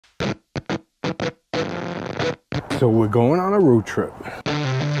So we're going on a road trip.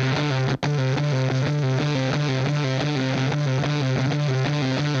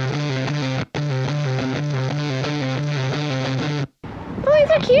 Oh,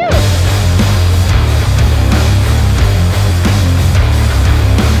 these are cute.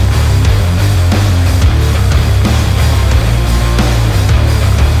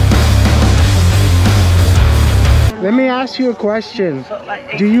 Let me ask you a question.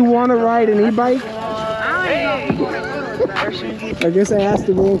 Do you want to ride an e-bike? I guess I asked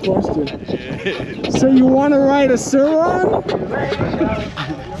the wrong question. So you want to ride a Suron?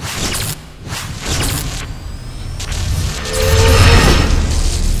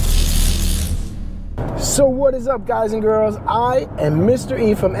 So what is up, guys and girls? I am Mr.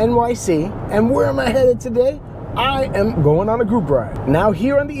 E from NYC, and where am I headed today? I am going on a group ride. Now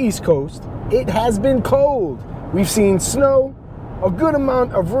here on the East Coast, it has been cold. We've seen snow, a good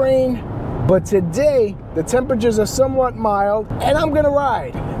amount of rain, but today the temperatures are somewhat mild and I'm gonna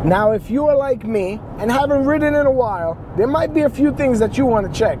ride. Now if you are like me and haven't ridden in a while, there might be a few things that you want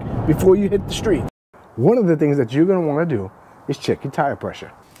to check before you hit the street. One of the things that you're gonna want to do is check your tire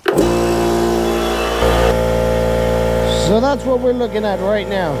pressure. So that's what we're looking at right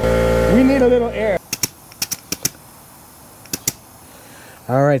now. We need a little air.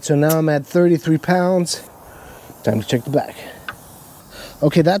 All right, so now I'm at 33 pounds. Time to check the back.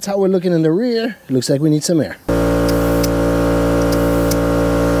 Okay, that's how we're looking in the rear. It looks like we need some air.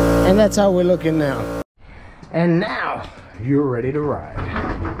 And that's how we're looking now. And now, you're ready to ride.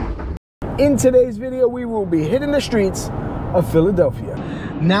 In today's video, we will be hitting the streets of Philadelphia.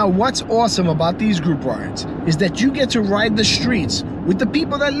 Now, what's awesome about these group rides is that you get to ride the streets with the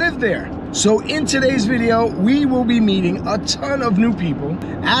people that live there. So in today's video, we will be meeting a ton of new people,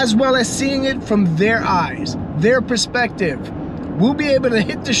 as well as seeing it from their eyes, their perspective. We'll be able to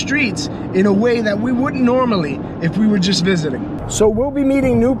hit the streets in a way that we wouldn't normally if we were just visiting. So we'll be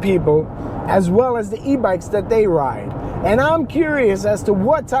meeting new people, as well as the e-bikes that they ride. And I'm curious as to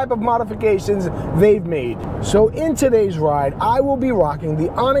what type of modifications they've made. So in today's ride, I will be rocking the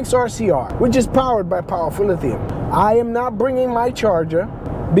ONYX RCR, which is powered by powerful lithium. I am not bringing my charger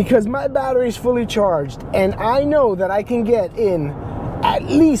because my battery is fully charged, and I know that I can get in at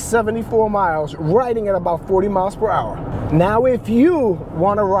least 74 miles riding at about 40 miles per hour. Now, if you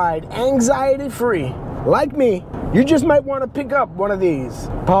want to ride anxiety-free, like me, you just might want to pick up one of these.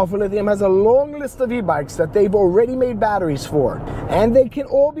 Powerful Lithium has a long list of e-bikes that they've already made batteries for, and they can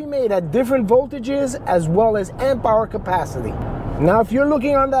all be made at different voltages as well as amp hour capacity. Now, if you're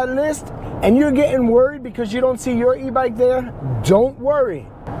looking on that list and you're getting worried because you don't see your e-bike there, don't worry.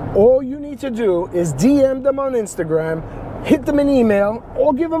 All you need to do is DM them on Instagram, hit them an email,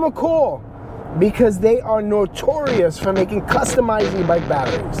 or give them a call, because they are notorious for making customized e-bike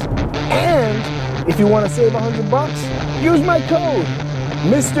batteries. And if you want to save $100, use my code,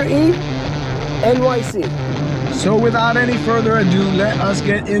 Mr. E NYC. So without any further ado, let us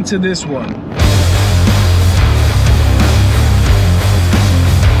get into this one.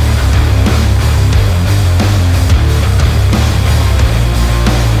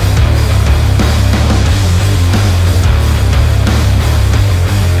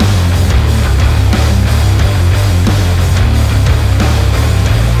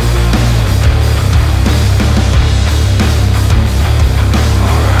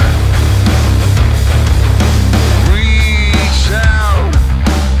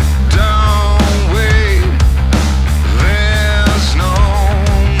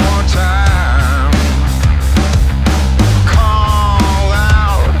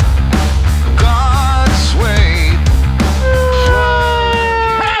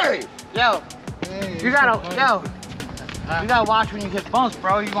 You gotta watch when you hit bumps,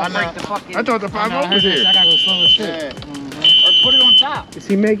 bro. You gonna break the fucking... I thought the 5 was here. I gotta go slow as shit. Or put it on top. Is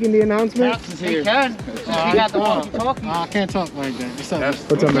he making the announcement? He can. You got the walkie-talkie. I can't talk like that. What's up?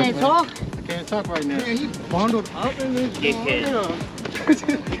 What's up, man? You can't talk? I can't talk right now. Man, he bundled up in this. He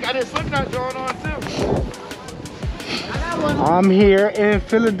got his slip knot going on too. I'm here in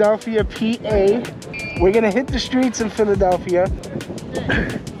Philadelphia, PA. We're gonna hit the streets in Philadelphia.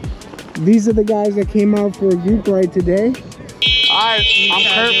 These are the guys that came out for a group ride today. Alright, I'm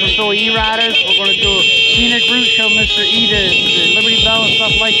Kurt from Philly ERider. We're going to do a scenic route, show Mr. E the Liberty Bell and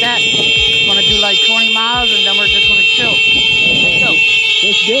stuff like that. We're going to do like 20 miles and then we're just going to chill. Let's go.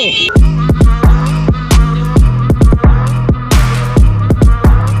 Let's go.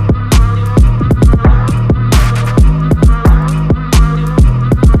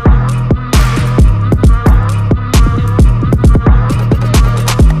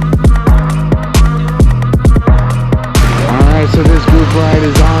 So this group ride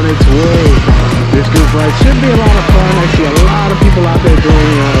is on its way. This group ride should be a lot of fun. I see a lot of people out there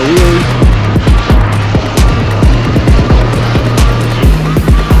doing wheelies.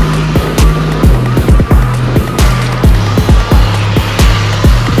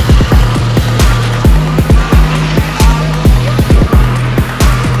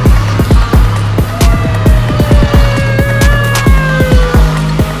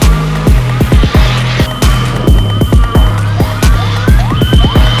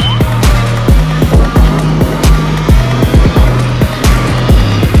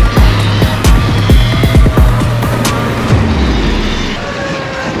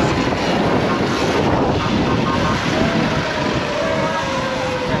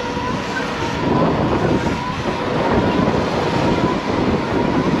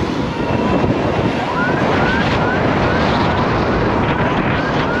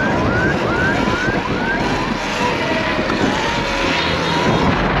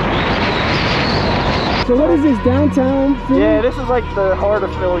 So what is this, downtown Philly? Yeah, this is like the heart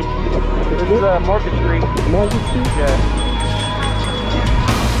of Philly. This is Market Street. Market Street? Yeah.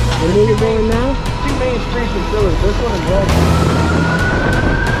 Where are you going now? Two main streets in Philly. This one and Broadway.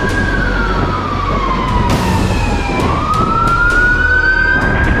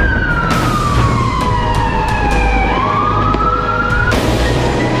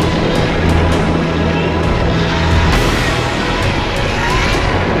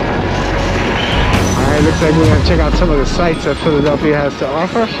 Looks like we're going to check out some of the sights that Philadelphia has to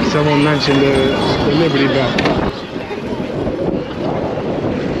offer. Someone mentioned the Liberty Bell.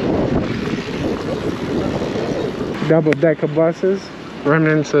 Double-decker buses,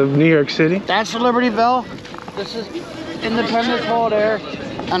 remnants of New York City. That's the Liberty Bell. This is Independence Hall there.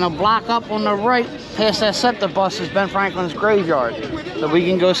 And a block up on the right, past that SEPTA bus, is Ben Franklin's graveyard. So we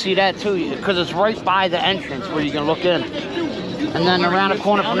can go see that too, because it's right by the entrance where you can look in. And then around the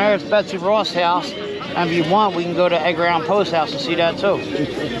corner from there is Betsy Ross' house. And if you want, we can go to Edgar Allan Poe's house and see that too. All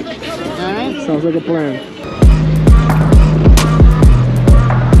right? Sounds like a plan.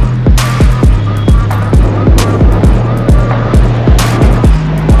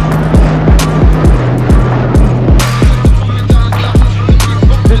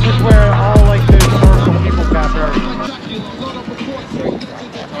 This is where all like the historical people got buried.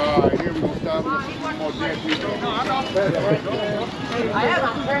 Alright, here we go. Stop with some more dead people. I have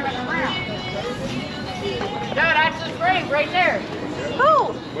them turning around. No, that's his grave right there.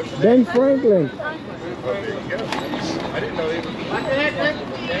 Who? Ben Franklin. I didn't know he was. What the heck?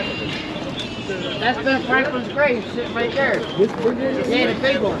 That's Ben Franklin's grave sitting right there. This big one? Yeah, the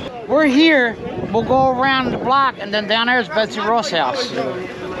big one. We're here. We'll go around the block, and then down there is Betsy Ross' house.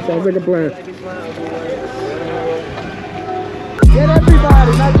 Sounds like a plan. Get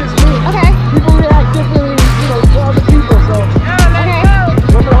everybody, not just me. Okay. People react differently, to other people, so. Okay.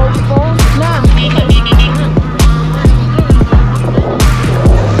 Want to hold the phone? No.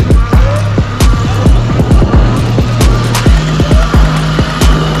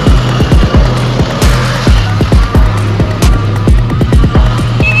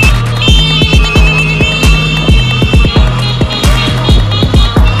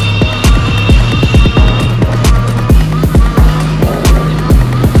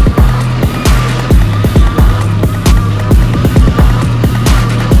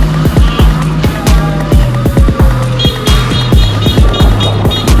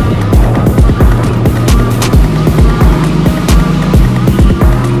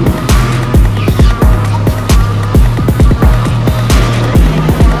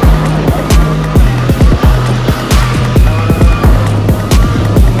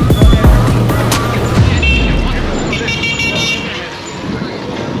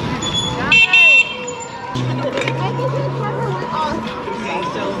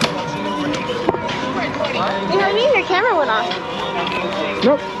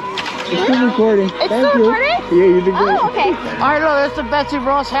 Nope. It's still recording. It's still recording? Yeah, you did good. Oh, okay. All right, look, that's the Betsy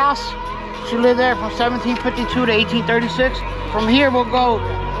Ross house. She lived there from 1752 to 1836. From here, we'll go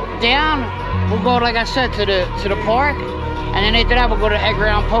down. We'll go, like I said, to the park, and then after that, we'll go to Edgar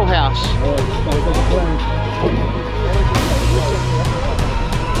Allan Poe house.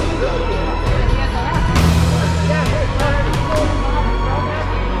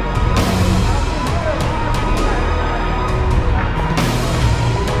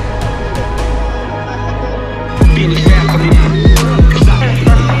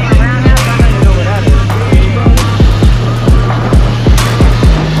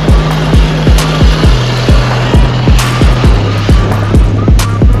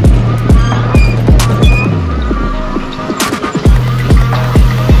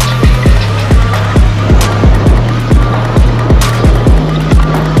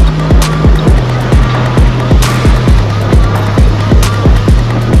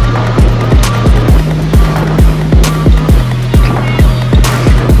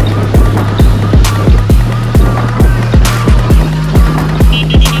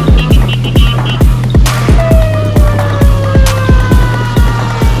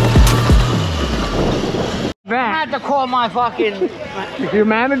 call my fucking... Your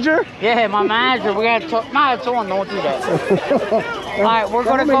manager? Yeah, my manager. We gotta talk. Nah, it's on. Don't do that. All right, we're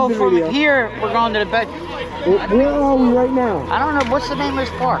gonna go from here. We're going to the back. Where are we right now? I don't know. What's the name of this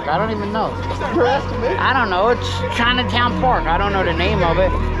park? I don't even know. I don't know. It's Chinatown Park. I don't know the name of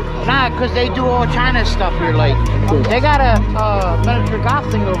it. Nah, because they do all China stuff here. Like, they got a miniature golf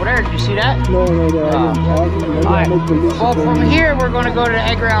thing over there. Did you see that? No. All right. Well, from here, we're going to go to the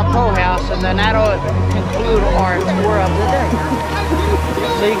Edgar Allan Poe house, and then that'll conclude our tour of the day.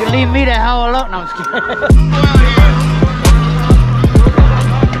 So you can leave me the hell alone. No, I'm just kidding.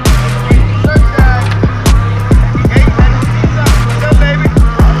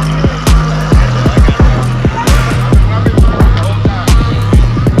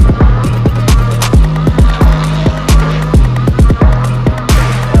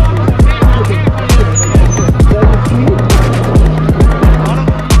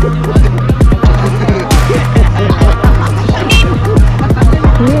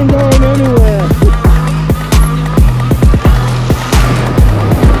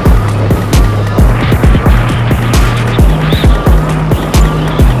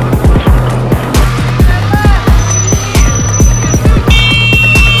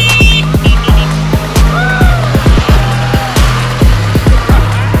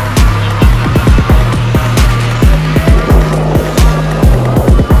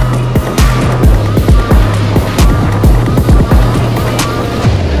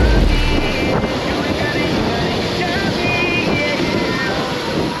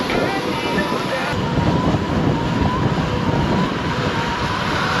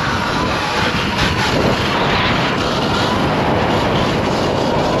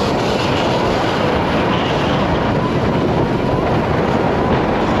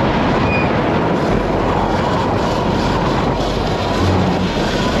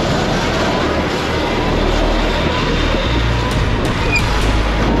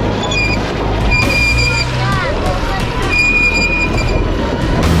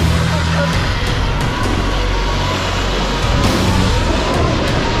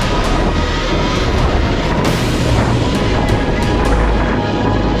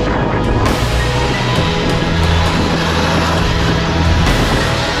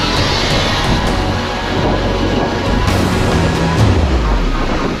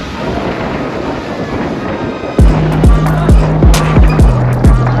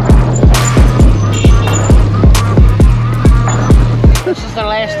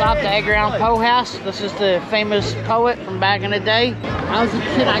 The Edgar Allan Poe house. This is the famous poet from back in the day. I was a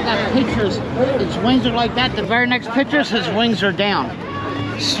kid, I got pictures. His wings are like that. The very next pictures, his wings are down.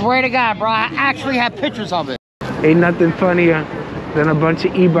 Swear to God, bro, I actually have pictures of it. Ain't nothing funnier than a bunch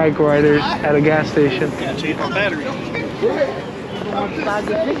of e-bike riders at a gas station. Yeah, change my battery.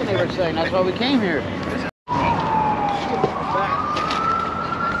 They were saying that's why we came here.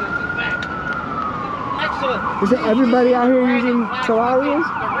 Is everybody out here using Talarias?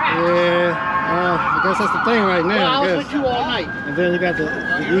 Yeah, I guess that's the thing right now. Well, I was with you all night. And then you got the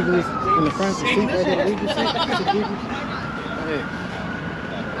Eagles in the front, the seat right there, the Eagle seat. Hey.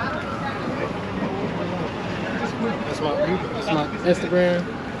 That's my Instagram.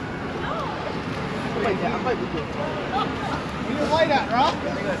 You didn't light that, bro.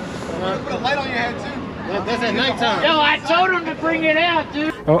 Put a light on your head, too. That's at nighttime. Yo, I told him to bring it out,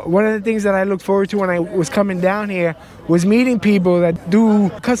 dude. One of the things that I look forward to when I was coming down here was meeting people that do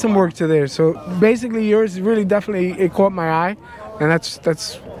custom work to there. So basically yours really definitely, it caught my eye, and that's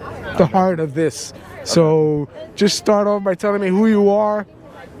the heart of this. So just start off by telling me who you are,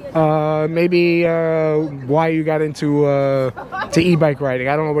 maybe why you got into to e-bike riding.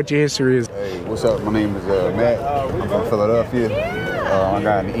 I don't know what your history is. Hey, what's up? My name is Matt. I'm from Philadelphia. I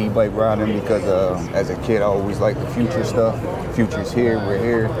got into e-bike riding because as a kid I always liked the future stuff. Future's here, we're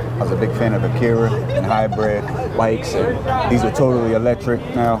here. I was a big fan of Akira and hybrid bikes, and these are totally electric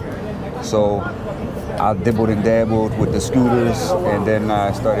now. So I dibbled and dabbled with the scooters, and then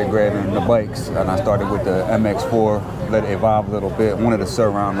I started grabbing the bikes, and I started with the MX4, let it evolve a little bit. Wanted to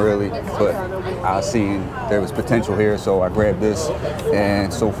surround really, but I seen there was potential here, so I grabbed this,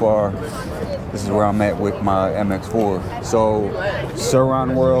 and so far, this is where I'm at with my MX4. So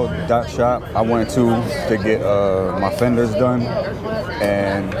surroundworld.shop, I went to get my fenders done,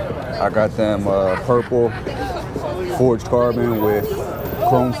 and I got them purple forged carbon with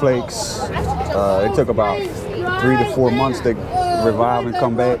chrome flakes. It took about 3 to 4 months to revive and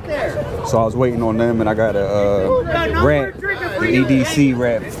come back. So I was waiting on them, and I got a wrap, the EDC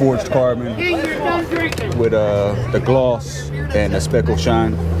wrap forged carbon with the gloss and the speckle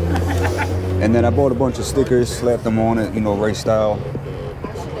shine. And then I bought a bunch of stickers, slapped them on it, you know, race style.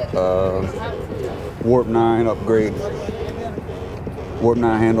 Warp 9 upgrade. Warp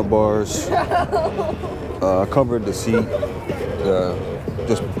 9 handlebars. Covered the seat.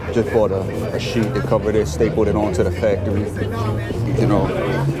 Just bought a sheet that covered it, stapled it onto the factory. You know,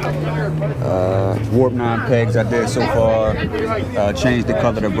 Warp 9 pegs I did so far. Changed the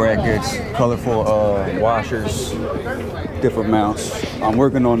color of the brackets, colorful washers, different mounts. I'm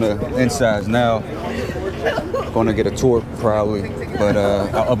working on the insides now. Gonna get a torque probably, but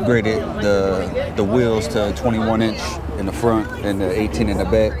I upgraded the wheels to 21-inch in the front and the 18 in the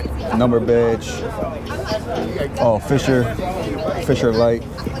back. Number badge, oh Fisher light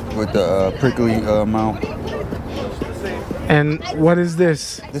with the prickly mount. And what is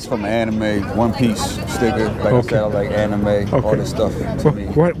this? This from anime, One Piece sticker. Like I said, I like anime, all this stuff to me.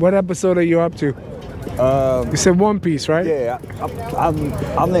 What episode are you up to? You said One Piece, right? Yeah,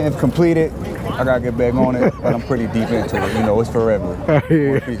 I'm letting it complete it. I gotta get back on it, but I'm pretty deep into it. You know, it's forever.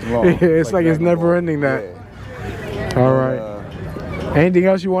 Yeah. One Piece long. Yeah, it's like it's never ending that. Yeah. All right. Anything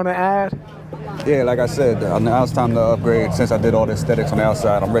else you want to add? Yeah, like I said, now it's time to upgrade. Since I did all the aesthetics on the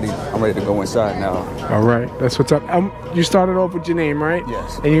outside, I'm ready to go inside now. All right, that's what's up. You started off with your name, right?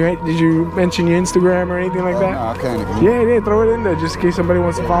 Yes. And did you mention your Instagram or anything like that? No, I can't. Yeah, throw it in there just in case somebody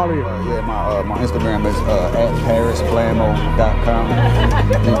wants to follow you. Yeah, my Instagram is @parisblammo.com.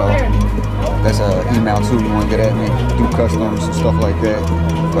 You know, that's an email too. You want to get at me, do customs and stuff like that.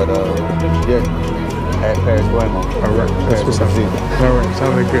 But yeah, @parisblammo. All right, that's what's up. All right,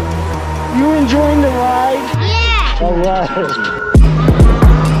 sounds like good. You enjoying the ride? Yeah! All right.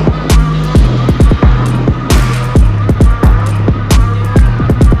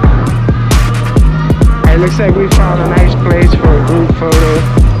 It looks like we found a nice place for a group photo.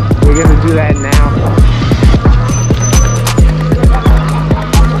 We're gonna do that now.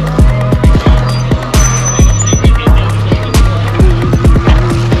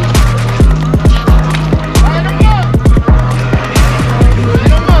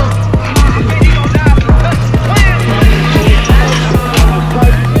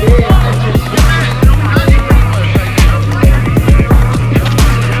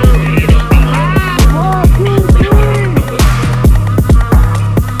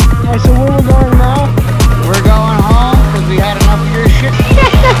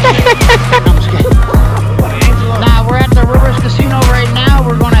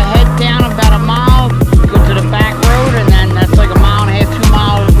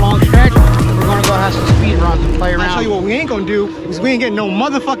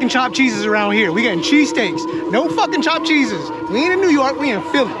 Motherfucking chopped cheeses around here. We getting cheesesteaks. No fucking chopped cheeses. We ain't in New York, we in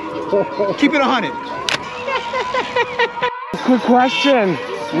Philly. Keep it 100. Quick question.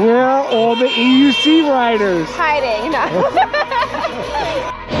 Where are all the EUC riders? Hiding. No.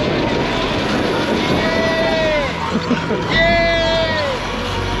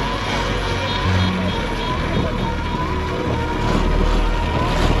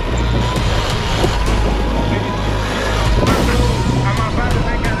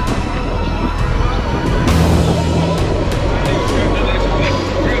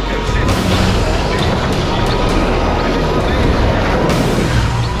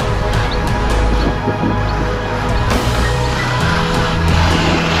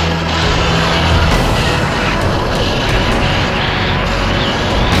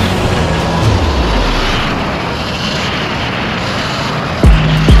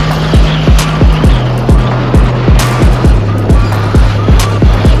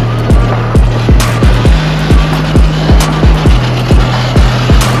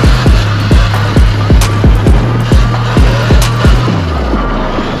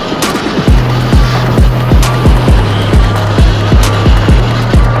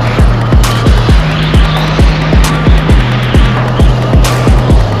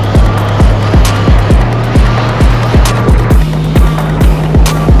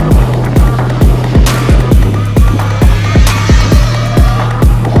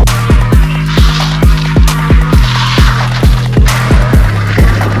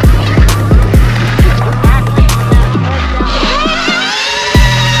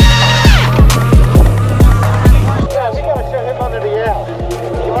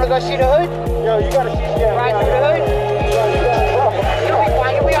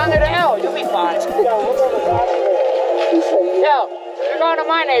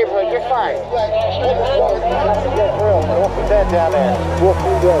 Down there. Wolf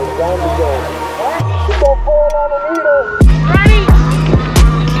we go, down we go. She's gonna fall on the needle. Ready?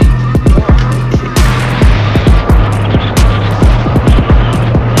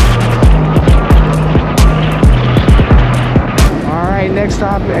 Alright, next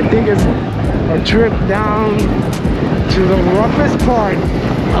stop, I think it's a trip down to the roughest part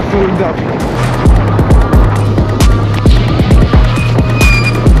of Philadelphia.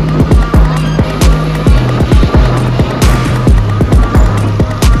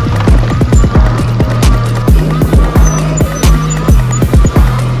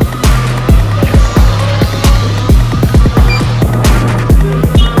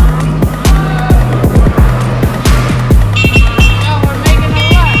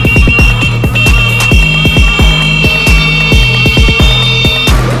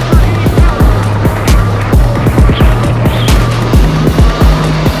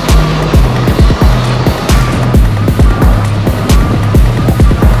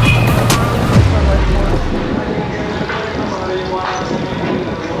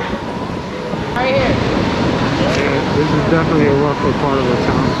 another part of the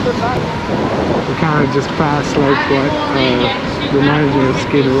town. We kind of just passed like what reminds me of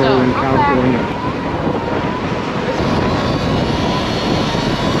Skid Row in California.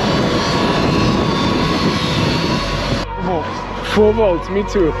 4 volts, me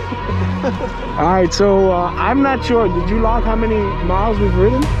too. Alright, so I'm not sure. Did you log how many miles we've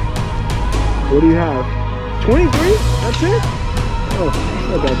ridden? What do you have? 23? That's it? Oh,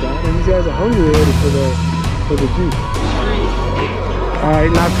 that's not that bad. And these guys are hungry already for the juice.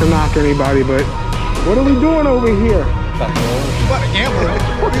 Alright, not to knock anybody, but what are we doing over here? We're about to gamble, right?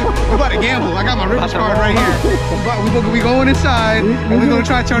 We're about to gamble. I got my Rivers card right here. We going inside, and we're going to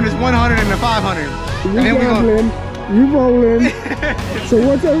try to turn this 100 into 500. And then we're going to... You rolling. So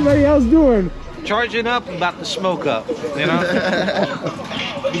what's everybody else doing? Charging up, about to smoke up, you know?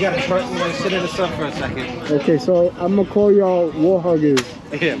 You gotta sit in the sun for a second. Okay, so I'm gonna call y'all wall huggers.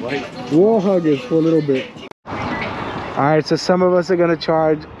 Yeah, right. Wall huggers for a little bit. Alright, so some of us are gonna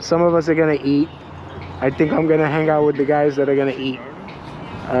charge, some of us are gonna eat. I think I'm gonna hang out with the guys that are gonna eat.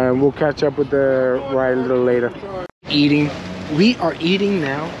 And we'll catch up with the ride a little later. Eating. We are eating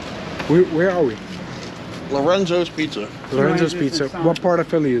now. Where are we? Lorenzo's Pizza. Lorenzo's Pizza. What part of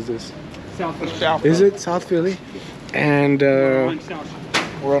Philly is this? South. Is it South Philly? And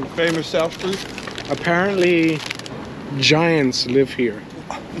we're on the famous South Street. Apparently giants live here.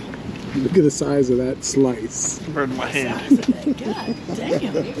 Look at the size of that slice. Compared to my hand. God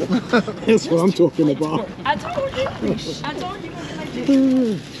damn. That's what I'm talking about. I told you. I told you it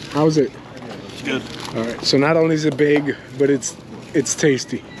was like How's it? It's good. All right. So not only is it big, but it's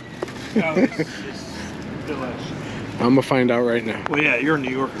tasty. I'm gonna find out right now. Well, yeah, you're in New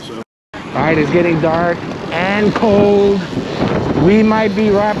York, so. All right, it's getting dark and cold. We might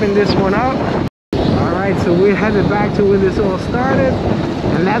be wrapping this one up. All right, so we're headed back to where this all started,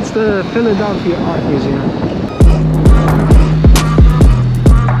 and that's the Philadelphia Art Museum.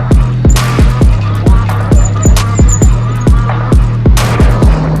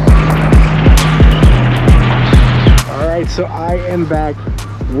 All right, so I am back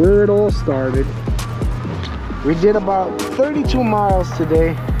where it all started. We did about 32 miles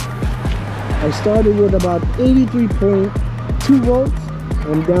today. I started with about 83.2 volts.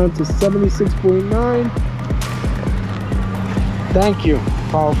 I'm down to 76.9. Thank you,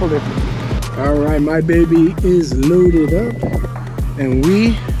 powerful lifting. All right, my baby is loaded up, and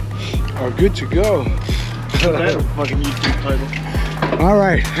we are good to go. That's a fucking YouTube title. All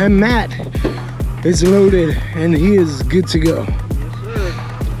right, and Matt is loaded, and he is good to go.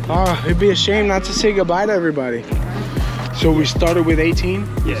 It'd be a shame not to say goodbye to everybody. So we started with 18?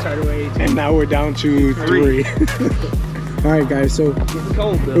 Yeah. Started with 18. And now we're down to 3. All right, guys, so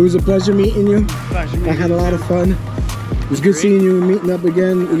it was a pleasure meeting you. I had a lot of fun. It was good seeing you and meeting up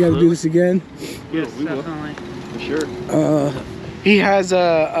again. We got to do this again. Yes, definitely. For sure. He has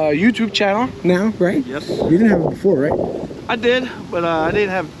a YouTube channel now, right? Yes. You didn't have it before, right? I did, but I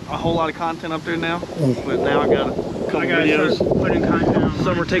didn't have a whole lot of content up there now. But now I got a couple videos. Putting content on.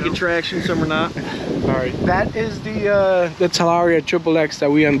 Some are taking traction, some are not. All right, that is the Talaria XXX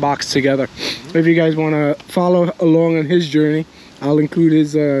that we unboxed together. If you guys want to follow along on his journey, I'll include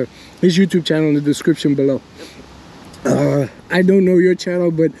his YouTube channel in the description below. I don't know your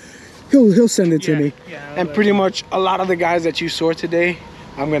channel, but he'll send it to me. Yeah, and pretty much a lot of the guys that you saw today,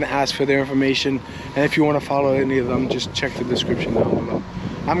 I'm gonna ask for their information. And if you want to follow any of them, just check the description down below.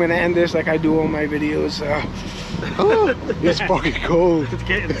 I'm gonna end this like I do all my videos. Oh, it's fucking cold. It's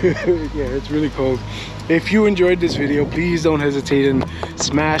getting yeah, it's really cold. If you enjoyed this video, please don't hesitate and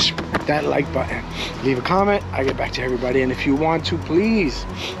smash that like button. Leave a comment, I get back to everybody. And if you want to, please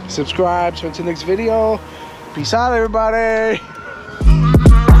subscribe. So until next video, peace out, everybody.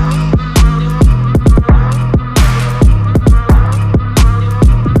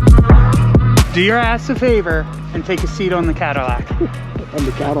 Do your ass a favor and take a seat on the Cadillac. On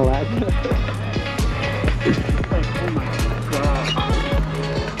the Cadillac.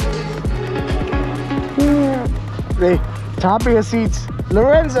 The top of your seats.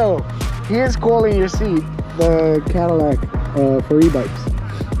 Lorenzo, he is calling your seat the Cadillac for e-bikes.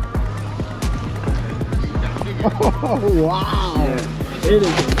 Oh, wow. Yeah. It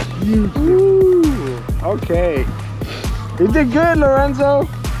is huge. Ooh, okay. You did good, Lorenzo.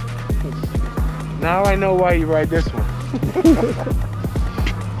 Now I know why you ride this one.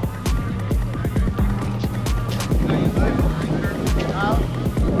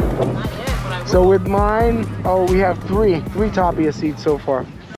 So with mine, oh, we have three top of your seats so far.